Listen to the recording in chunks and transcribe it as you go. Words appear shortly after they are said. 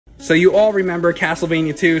So you all remember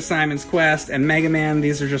Castlevania 2, Simon's Quest, and Mega Man.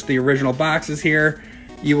 These are just the original boxes here.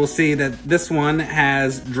 You will see that this one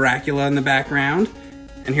has Dracula in the background,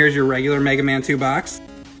 and here's your regular Mega Man 2 box.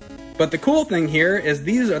 But the cool thing here is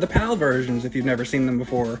these are the PAL versions if you've never seen them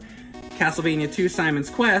before. Castlevania 2,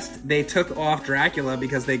 Simon's Quest, they took off Dracula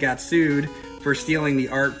because they got sued for stealing the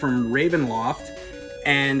art from Ravenloft.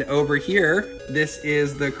 And over here, this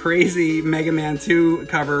is the crazy Mega Man 2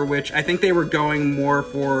 cover, which I think they were going more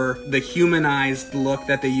for the humanized look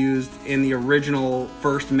that they used in the original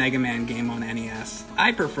first Mega Man game on NES.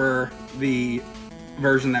 I prefer the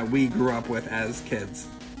version that we grew up with as kids.